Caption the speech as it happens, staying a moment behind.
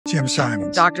Jim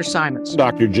Simons. Dr. Simons.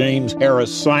 Dr. James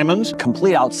Harris Simons.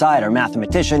 Complete outsider,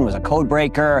 mathematician, was a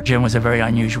codebreaker. Jim was a very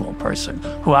unusual person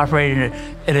who operated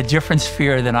in a different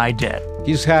sphere than I did.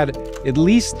 He's had at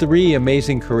least 3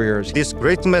 amazing careers. This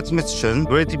great mathematician,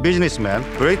 great businessman,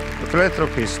 great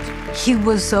philanthropist. He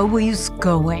was always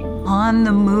going, on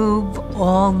the move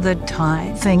all the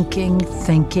time, thinking.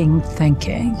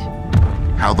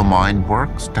 How the mind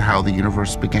works, to how the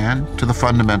universe began, to the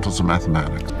fundamentals of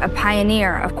mathematics. A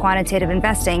pioneer of quantitative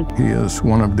investing. He is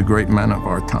one of the great men of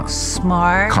our time.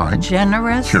 Smart, kind,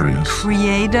 generous, curious,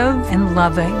 creative, and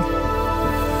loving.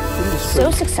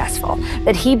 So successful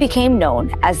that he became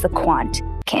known as the Quant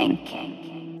King.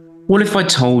 What if I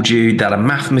told you that a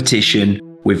mathematician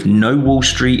with no Wall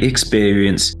Street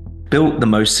experience built the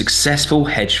most successful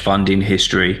hedge fund in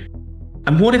history?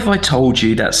 And what if I told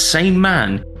you that same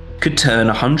man could turn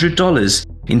 $100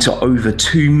 into over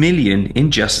 $2 million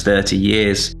in just 30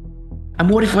 years? And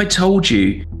what if I told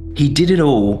you he did it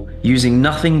all using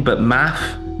nothing but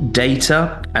math,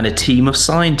 data, and a team of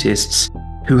scientists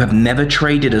who have never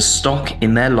traded a stock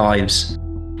in their lives?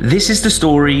 This is the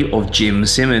story of Jim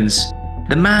Simons,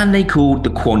 the man they called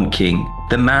the Quant King,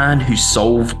 the man who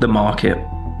solved the market.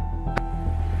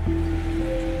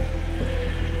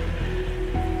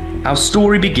 Our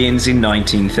story begins in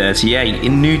 1938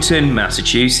 in Newton,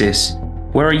 Massachusetts,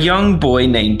 where a young boy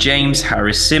named James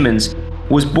Harris Simons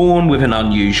was born with an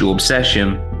unusual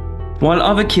obsession. While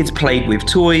other kids played with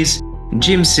toys,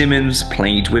 Jim Simons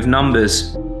played with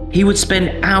numbers. He would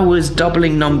spend hours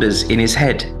doubling numbers in his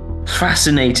head,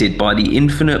 fascinated by the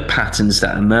infinite patterns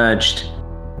that emerged.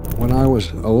 When I was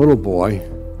a little boy,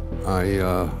 I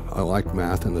liked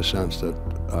math in the sense that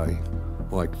I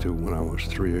liked to, when I was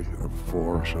 3 or 4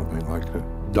 or something, like to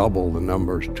double the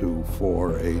numbers 2,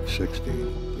 4, 8,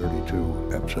 16,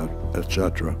 32,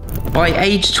 etc. By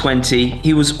age 20,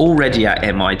 he was already at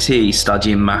MIT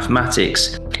studying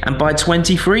mathematics, and by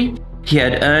 23, he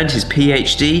had earned his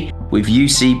PhD with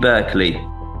UC Berkeley,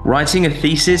 writing a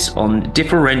thesis on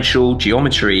differential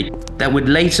geometry that would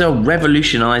later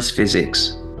revolutionize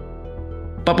physics.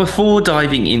 But before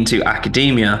diving into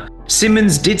academia,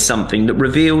 Simons did something that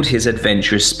revealed his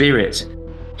adventurous spirit.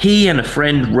 He and a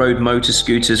friend rode motor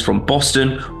scooters from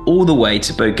Boston all the way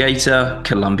to Bogota,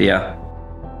 Colombia.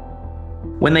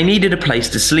 When they needed a place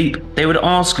to sleep, they would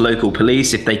ask local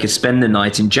police if they could spend the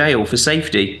night in jail for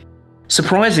safety.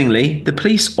 Surprisingly, the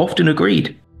police often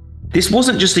agreed. This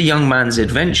wasn't just a young man's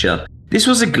adventure. This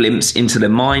was a glimpse into the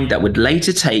mind that would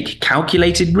later take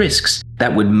calculated risks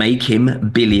that would make him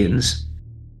billions.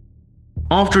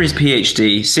 After his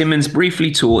PhD, Simons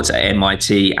briefly taught at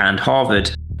MIT and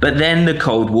Harvard, but then the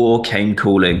Cold War came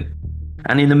calling.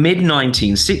 And in the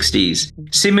mid-1960s,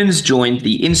 Simons joined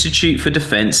the Institute for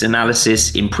Defense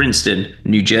Analysis in Princeton,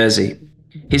 New Jersey.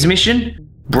 His mission?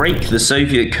 Break the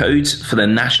Soviet codes for the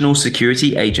National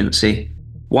Security Agency.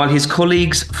 While his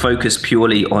colleagues focused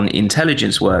purely on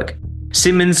intelligence work,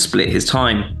 Simons split his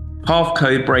time, half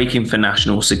code breaking for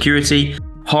national security,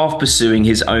 half pursuing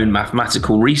his own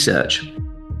mathematical research.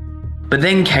 But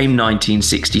then came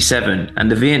 1967 and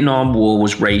the Vietnam War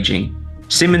was raging.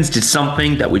 Simons did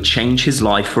something that would change his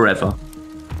life forever.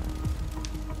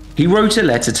 He wrote a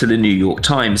letter to the New York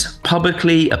Times,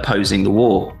 publicly opposing the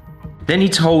war. Then he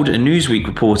told a Newsweek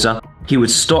reporter he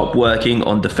would stop working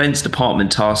on Defense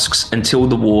Department tasks until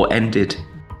the war ended.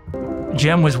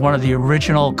 Jim was one of the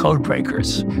original code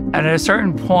breakers. And at a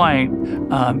certain point,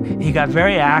 he got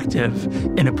very active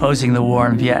in opposing the war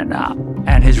in Vietnam.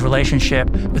 And his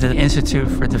relationship with the Institute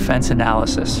for Defense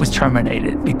Analysis was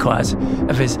terminated because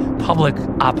of his public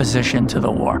opposition to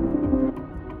the war.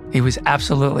 He was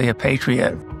absolutely a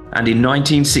patriot. And in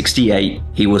 1968,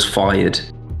 he was fired.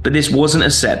 But this wasn't a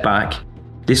setback.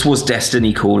 This was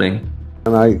destiny calling.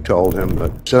 And I told him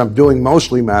that, I said, I'm doing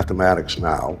mostly mathematics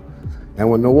now.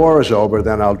 And when the war is over,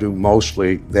 then I'll do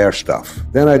mostly their stuff.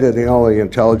 Then I did the only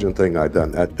intelligent thing I'd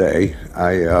done that day.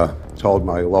 I told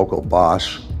my local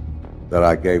boss that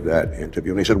I gave that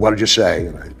interview. And he said, what did you say?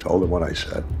 And I told him what I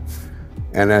said.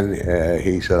 And then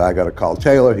he said, I got to call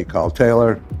Taylor. He called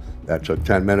Taylor. That took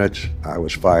 10 minutes. I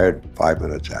was fired 5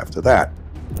 minutes after that.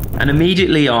 And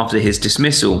immediately after his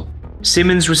dismissal,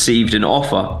 Simons received an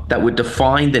offer that would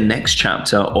define the next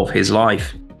chapter of his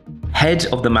life. Head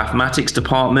of the mathematics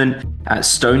department at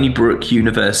Stony Brook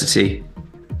University.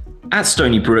 At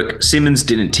Stony Brook, Simons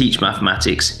didn't teach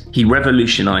mathematics, he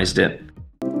revolutionized it.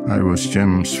 I was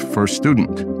Jim's first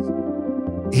student.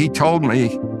 He told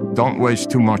me, don't waste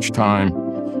too much time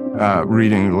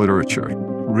reading literature.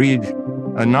 Read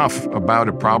enough about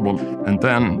a problem and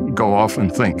then go off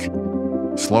and think.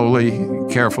 Slowly,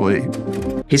 carefully.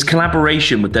 His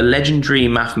collaboration with the legendary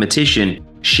mathematician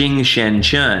Xing Shen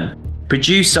Chern,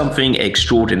 produced something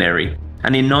extraordinary,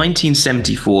 and in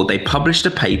 1974 they published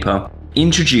a paper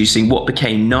introducing what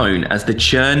became known as the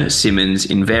Chern-Simons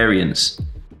invariance.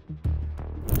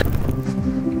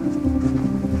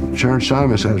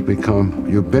 Chern-Simons has become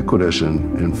ubiquitous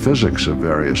in physics of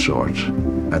various sorts.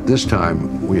 At this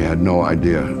time, we had no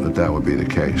idea that that would be the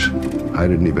case. I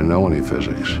didn't even know any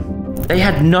physics. They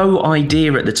had no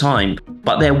idea at the time,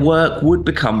 but their work would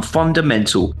become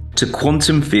fundamental to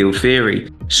quantum field theory,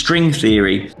 string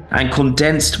theory, and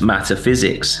condensed matter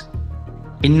physics.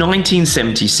 In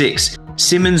 1976,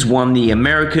 Simons won the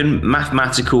American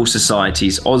Mathematical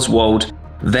Society's Oswald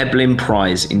Veblen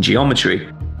Prize in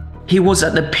Geometry. He was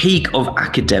at the peak of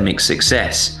academic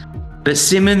success, but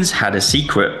Simons had a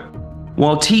secret.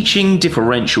 While teaching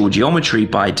differential geometry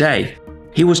by day,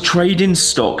 he was trading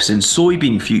stocks and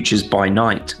soybean futures by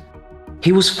night.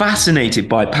 He was fascinated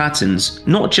by patterns,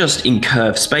 not just in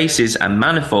curved spaces and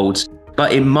manifolds,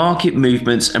 but in market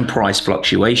movements and price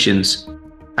fluctuations.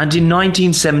 And in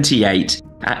 1978,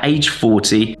 at age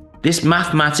 40, this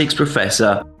mathematics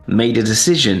professor made a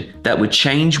decision that would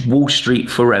change Wall Street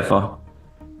forever.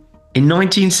 In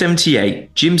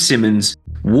 1978, Jim Simons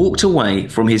walked away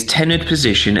from his tenured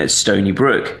position at Stony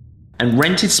Brook and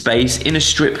rented space in a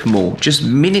strip mall just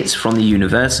minutes from the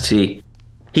university.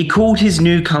 He called his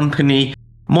new company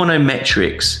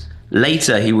Monometrics.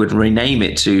 Later, he would rename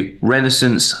it to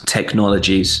Renaissance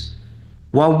Technologies.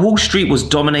 While Wall Street was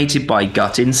dominated by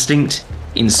gut instinct,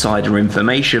 insider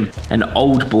information, and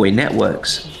old boy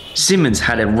networks, Simons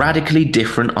had a radically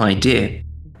different idea.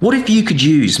 What if you could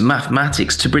use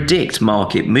mathematics to predict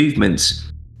market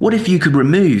movements? What if you could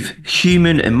remove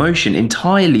human emotion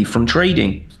entirely from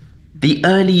trading? The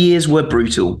early years were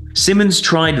brutal. Simons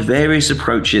tried various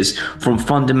approaches from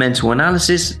fundamental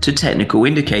analysis to technical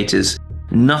indicators.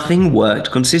 Nothing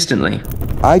worked consistently.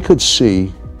 I could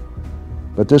see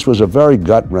that this was a very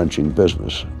gut-wrenching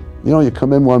business. You know, you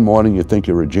come in one morning, you think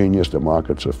you're a genius, the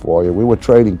markets are for you. We were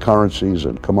trading currencies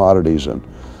and commodities and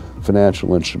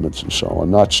financial instruments and so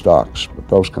on, not stocks, but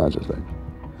those kinds of things.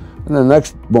 And then the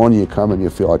next morning you come and you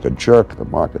feel like a jerk, the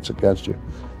market's against you.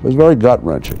 It was very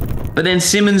gut-wrenching. But then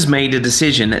Simons made a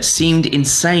decision that seemed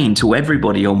insane to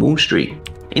everybody on Wall Street.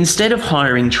 Instead of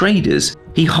hiring traders,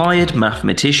 he hired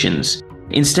mathematicians.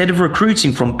 Instead of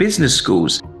recruiting from business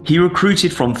schools, he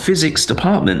recruited from physics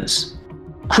departments.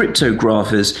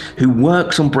 Cryptographers who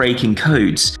worked on breaking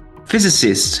codes,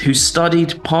 physicists who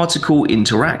studied particle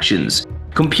interactions,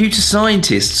 computer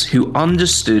scientists who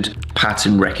understood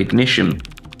pattern recognition.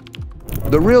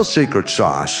 The real secret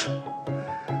sauce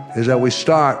is that we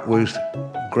start with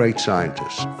great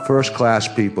scientists, first-class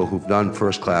people who've done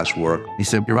first-class work. He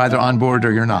said, you're either on board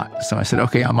or you're not. So I said,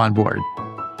 okay, I'm on board.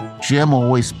 Jim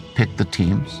always picked the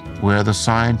teams where the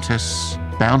scientists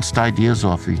bounced ideas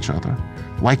off each other,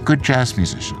 like good jazz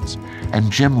musicians.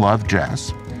 And Jim loved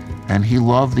jazz, and he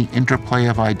loved the interplay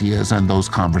of ideas and those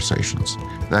conversations,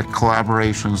 that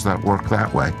collaborations that work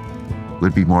that way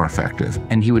would be more effective.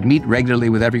 And he would meet regularly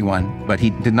with everyone, but he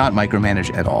did not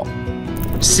micromanage at all.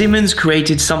 Simons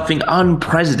created something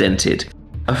unprecedented,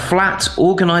 a flat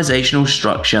organizational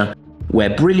structure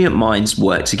where brilliant minds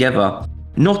work together,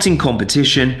 not in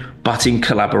competition, but in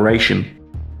collaboration.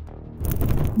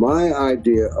 My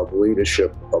idea of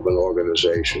leadership of an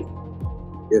organization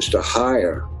is to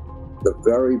hire the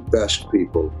very best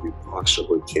people you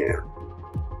possibly can.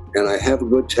 And I have a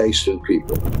good taste in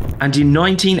people. And in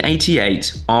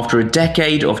 1988, after a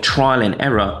decade of trial and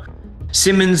error,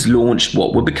 Simons launched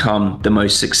what would become the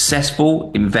most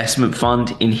successful investment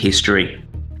fund in history,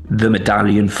 the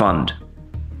Medallion Fund.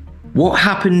 What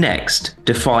happened next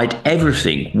defied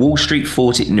everything Wall Street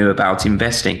thought it knew about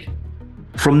investing.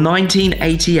 From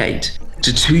 1988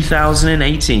 to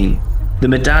 2018, the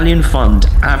Medallion Fund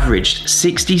averaged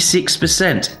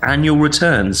 66% annual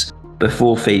returns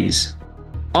before fees.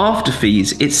 After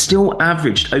fees, it still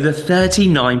averaged over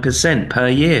 39% per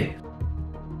year.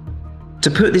 To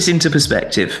put this into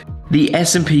perspective, the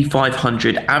S&P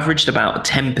 500 averaged about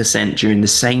 10% during the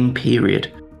same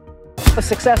period. A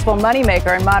successful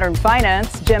moneymaker in modern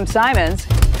finance, Jim Simons.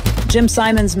 Jim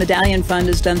Simons' Medallion Fund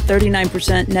has done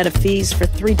 39% net of fees for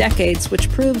 3 decades,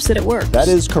 which proves that it works. That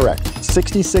is correct.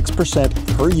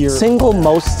 66% per year. Single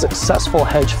most successful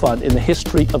hedge fund in the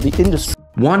history of the industry.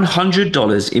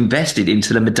 $100 invested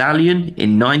into the Medallion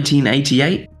in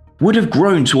 1988 would have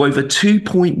grown to over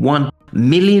 $2.1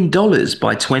 million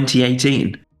by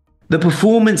 2018. The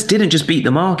performance didn't just beat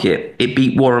the market, it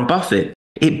beat Warren Buffett,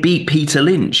 It beat Peter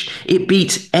Lynch. It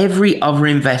beat every other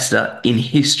investor in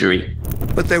history.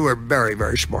 But they were very,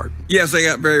 very smart. Yes, they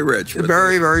got very rich.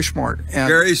 Very, very smart. And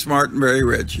very smart and very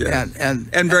rich, yeah. And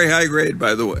very high grade,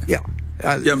 by the way. Yeah.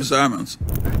 Jim Simons.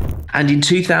 And in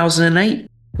 2008,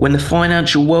 when the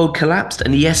financial world collapsed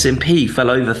and the S&P fell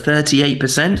over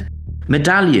 38%,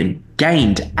 Medallion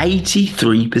gained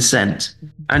 83%.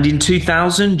 And in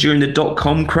 2000, during the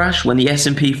dot-com crash, when the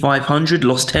S&P 500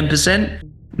 lost 10%,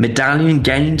 Medallion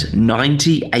gained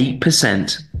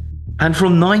 98%. And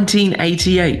from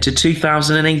 1988 to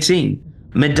 2018,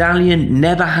 Medallion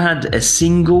never had a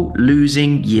single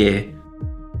losing year.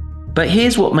 But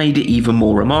here's what made it even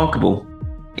more remarkable.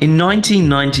 In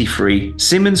 1993,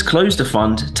 Simmons closed the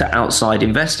fund to outside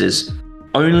investors.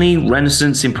 Only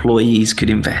Renaissance employees could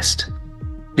invest.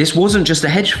 This wasn't just a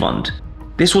hedge fund.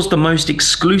 This was the most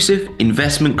exclusive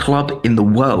investment club in the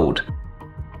world.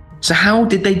 So how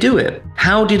did they do it?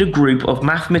 How did a group of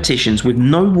mathematicians with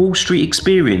no Wall Street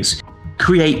experience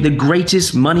create the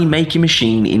greatest money-making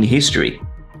machine in history?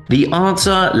 The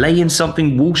answer lay in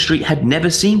something Wall Street had never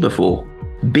seen before: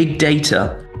 big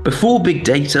data, before big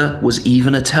data was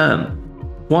even a term.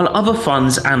 While other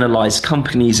funds analyzed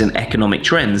companies and economic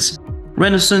trends,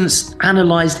 Renaissance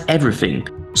analyzed everything: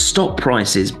 stock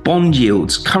prices, bond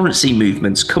yields, currency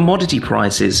movements, commodity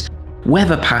prices,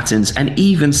 weather patterns, and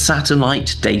even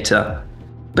satellite data.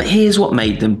 But here's what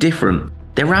made them different.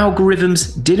 Their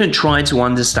algorithms didn't try to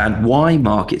understand why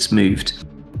markets moved.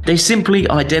 They simply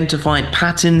identified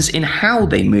patterns in how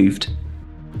they moved.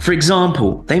 For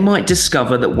example, they might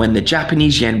discover that when the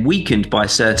Japanese yen weakened by a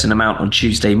certain amount on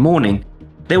Tuesday morning,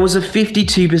 there was a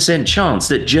 52% chance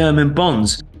that German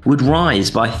bonds would rise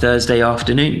by Thursday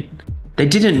afternoon. They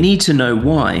didn't need to know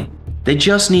why, they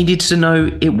just needed to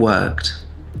know it worked.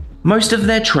 Most of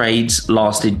their trades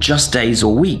lasted just days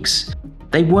or weeks.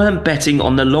 They weren't betting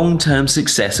on the long-term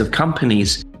success of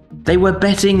companies. They were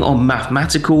betting on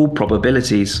mathematical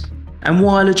probabilities. And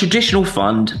while a traditional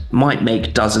fund might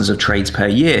make dozens of trades per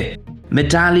year,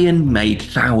 Medallion made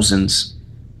thousands.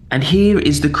 And here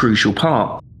is the crucial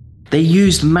part. They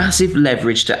used massive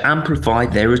leverage to amplify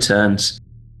their returns.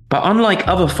 But unlike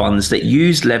other funds that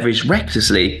used leverage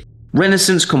recklessly,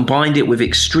 Renaissance combined it with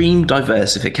extreme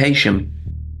diversification.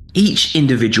 Each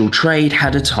individual trade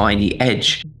had a tiny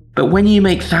edge. But when you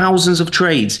make thousands of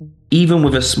trades, even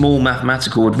with a small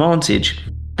mathematical advantage,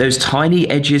 those tiny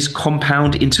edges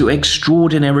compound into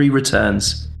extraordinary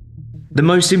returns. The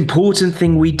most important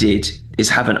thing we did is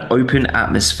have an open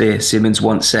atmosphere, Simmons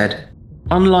once said.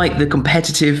 Unlike the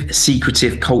competitive,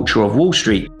 secretive culture of Wall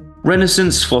Street,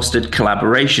 Renaissance fostered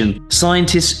collaboration.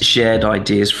 Scientists shared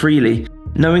ideas freely,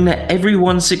 knowing that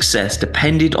everyone's success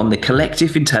depended on the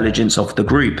collective intelligence of the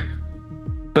group.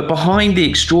 But behind the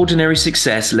extraordinary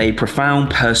success lay profound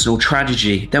personal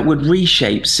tragedy that would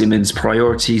reshape Simmons'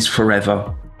 priorities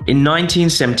forever. In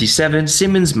 1977,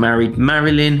 Simmons married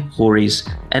Marilyn Horries,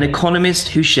 an economist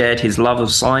who shared his love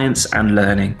of science and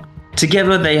learning.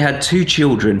 Together they had 2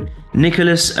 children,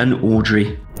 Nicholas and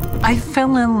Audrey. I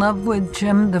fell in love with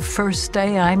Jim the first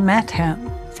day I met him.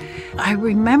 I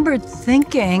remember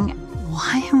thinking,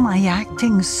 why am I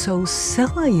acting so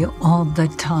silly all the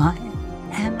time?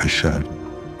 I said,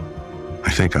 I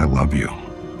think I love you.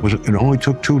 It only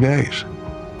took 2 days.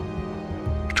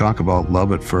 Talk about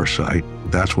love at first sight.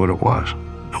 That's what it was.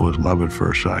 It was love at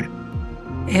first sight.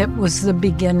 It was the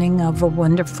beginning of a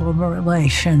wonderful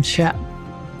relationship.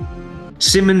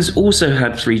 Simmons also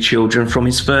had 3 children from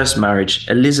his first marriage,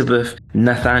 Elizabeth,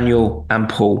 Nathaniel, and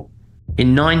Paul.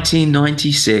 In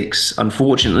 1996,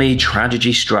 unfortunately,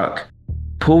 tragedy struck.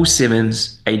 Paul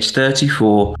Simmons, aged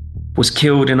 34, was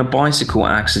killed in a bicycle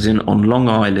accident on Long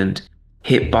Island,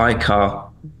 hit by a car.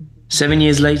 7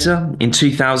 years later, in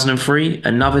 2003,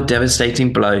 another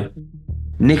devastating blow.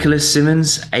 Nicholas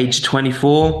Simmons, aged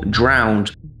 24,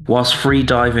 drowned whilst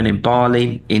freediving in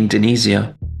Bali,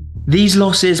 Indonesia. These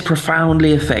losses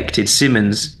profoundly affected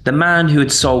Simmons. The man who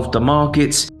had solved the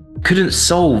markets couldn't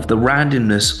solve the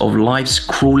randomness of life's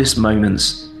cruelest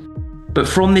moments. But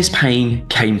from this pain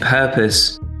came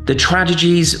purpose. The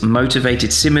tragedies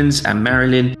motivated Simmons and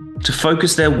Marilyn to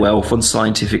focus their wealth on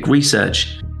scientific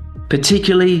research,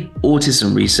 particularly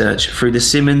autism research through the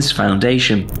Simmons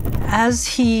Foundation. As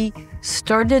he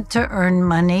started to earn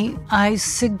money, I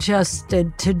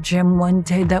suggested to Jim one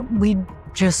day that we'd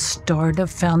just start a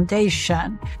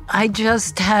foundation. I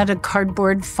just had a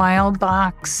cardboard file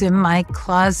box in my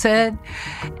closet,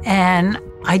 and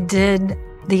I did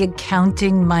the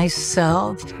accounting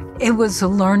myself. It was a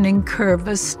learning curve,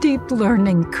 a steep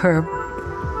learning curve.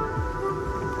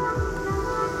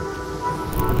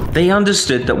 They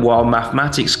understood that while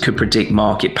mathematics could predict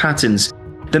market patterns,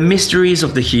 The mysteries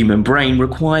of the human brain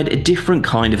required a different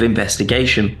kind of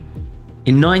investigation.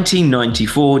 In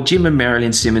 1994, Jim and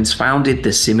Marilyn Simmons founded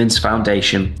the Simmons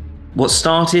Foundation. What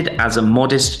started as a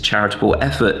modest charitable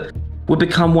effort would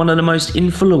become one of the most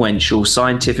influential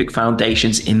scientific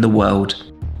foundations in the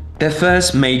world. Their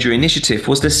first major initiative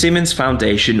was the Simmons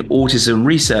Foundation Autism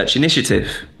Research Initiative,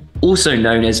 also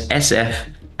known as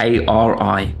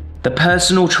SFARI. The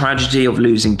personal tragedy of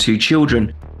losing 2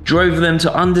 children drove them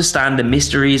to understand the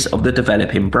mysteries of the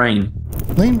developing brain.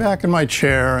 Lean back in my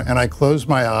chair and I close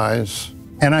my eyes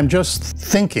and I'm just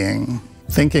thinking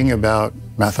about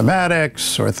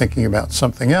mathematics or thinking about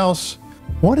something else.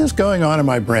 What is going on in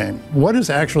my brain? What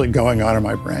is actually going on in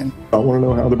my brain? I want to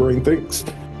know how the brain thinks.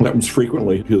 That was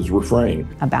frequently his refrain.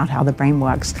 About how the brain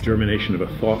works. Germination of a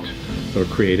thought or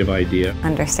creative idea.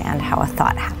 Understand how a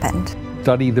thought happened.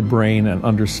 Study the brain and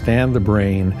understand the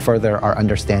brain. Further our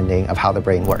understanding of how the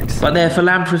brain works. But their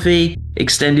philanthropy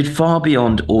extended far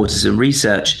beyond autism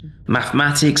research.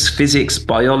 Mathematics, physics,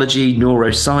 biology,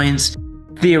 neuroscience,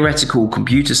 theoretical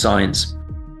computer science.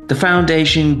 The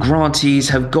foundation grantees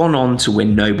have gone on to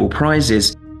win Nobel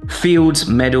Prizes, Fields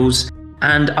Medals,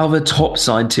 and other top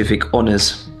scientific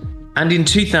honors. And in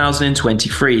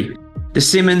 2023, the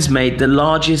Simmons made the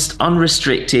largest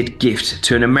unrestricted gift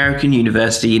to an American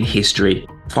university in history,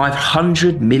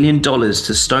 $500 million to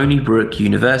Stony Brook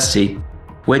University,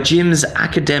 where Jim's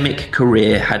academic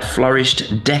career had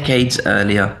flourished decades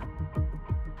earlier.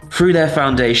 Through their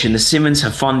foundation, the Simmons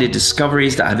have funded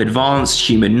discoveries that have advanced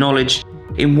human knowledge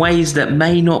in ways that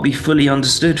may not be fully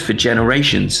understood for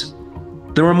generations.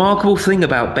 The remarkable thing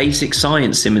about basic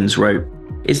science, Simmons wrote,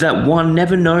 is that one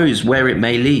never knows where it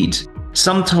may lead.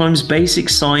 Sometimes basic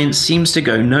science seems to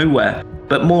go nowhere,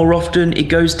 but more often it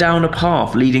goes down a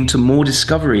path leading to more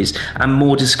discoveries and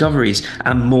more discoveries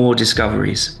and more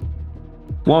discoveries.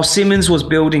 While Simmons was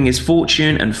building his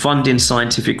fortune and funding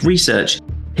scientific research,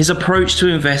 his approach to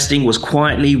investing was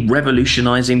quietly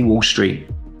revolutionizing Wall Street.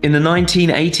 In the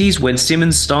 1980s, when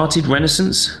Simmons started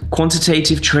Renaissance,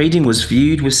 quantitative trading was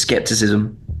viewed with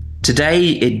skepticism. Today,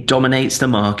 it dominates the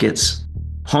markets.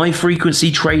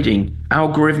 High-frequency trading,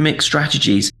 algorithmic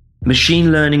strategies,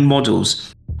 machine learning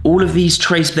models, all of these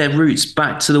trace their roots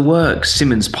back to the work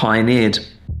Simmons pioneered.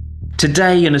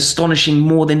 Today, an astonishing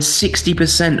more than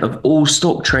 60% of all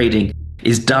stock trading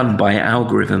is done by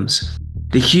algorithms.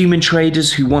 The human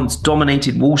traders who once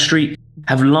dominated Wall Street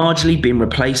have largely been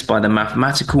replaced by the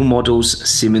mathematical models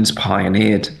Simmons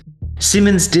pioneered.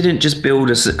 Simmons didn't just build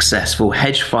a successful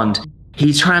hedge fund,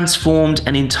 he transformed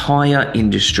an entire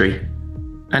industry.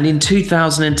 And in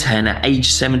 2010, at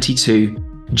age 72,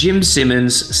 Jim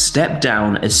Simmons stepped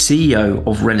down as CEO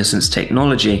of Renaissance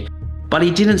Technology, but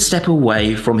he didn't step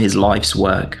away from his life's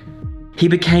work. He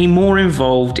became more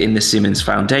involved in the Simmons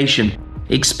Foundation,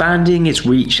 expanding its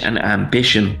reach and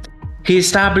ambition. He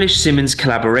established Simmons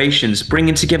collaborations,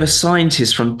 bringing together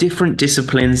scientists from different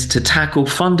disciplines to tackle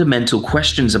fundamental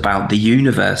questions about the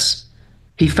universe.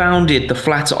 He founded the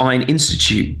Flatiron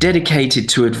Institute, dedicated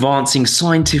to advancing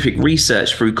scientific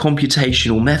research through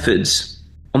computational methods.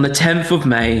 On the 10th of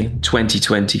May,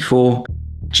 2024,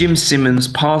 Jim Simmons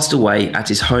passed away at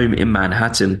his home in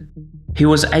Manhattan. He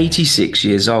was 86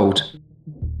 years old.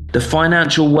 The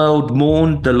financial world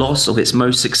mourned the loss of its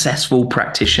most successful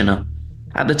practitioner.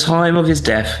 At the time of his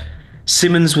death,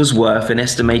 Simmons was worth an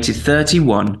estimated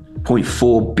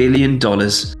 $31.4 billion,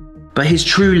 but his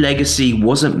true legacy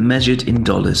wasn't measured in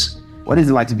dollars. What is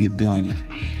it like to be a billionaire?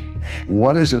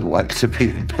 What is it like to be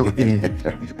a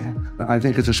billionaire? I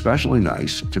think it's especially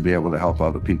nice to be able to help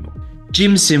other people.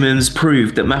 Jim Simmons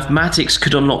proved that mathematics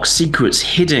could unlock secrets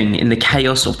hidden in the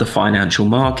chaos of the financial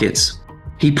markets.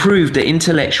 He proved that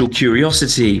intellectual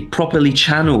curiosity, properly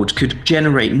channeled, could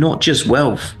generate not just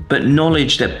wealth, but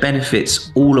knowledge that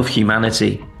benefits all of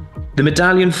humanity. The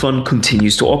Medallion Fund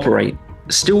continues to operate,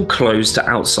 still closed to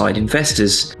outside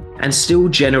investors, and still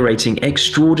generating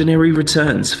extraordinary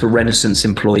returns for Renaissance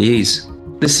employees.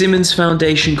 The Simmons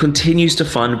Foundation continues to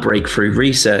fund breakthrough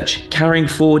research, carrying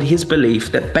forward his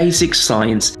belief that basic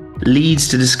science leads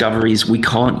to discoveries we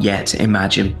can't yet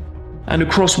imagine. And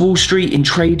across Wall Street, in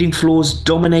trading floors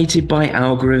dominated by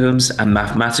algorithms and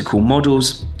mathematical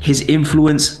models, his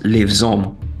influence lives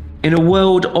on. In a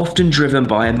world often driven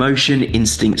by emotion,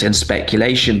 instinct, and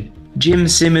speculation, Jim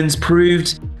Simmons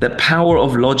proved the power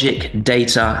of logic,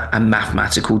 data, and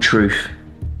mathematical truth.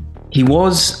 He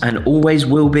was and always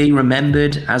will be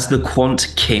remembered as the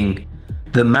Quant King,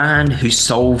 the man who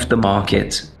solved the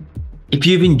market. If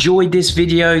you've enjoyed this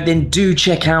video, then do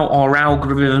check out our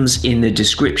algorithms in the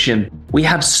description. We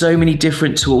have so many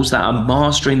different tools that are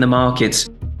mastering the markets,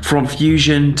 from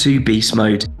fusion to beast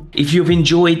mode. If you've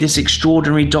enjoyed this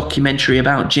extraordinary documentary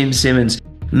about Jim Simmons,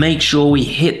 make sure we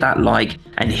hit that like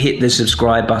and hit the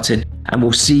subscribe button, and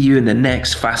we'll see you in the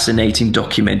next fascinating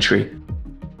documentary.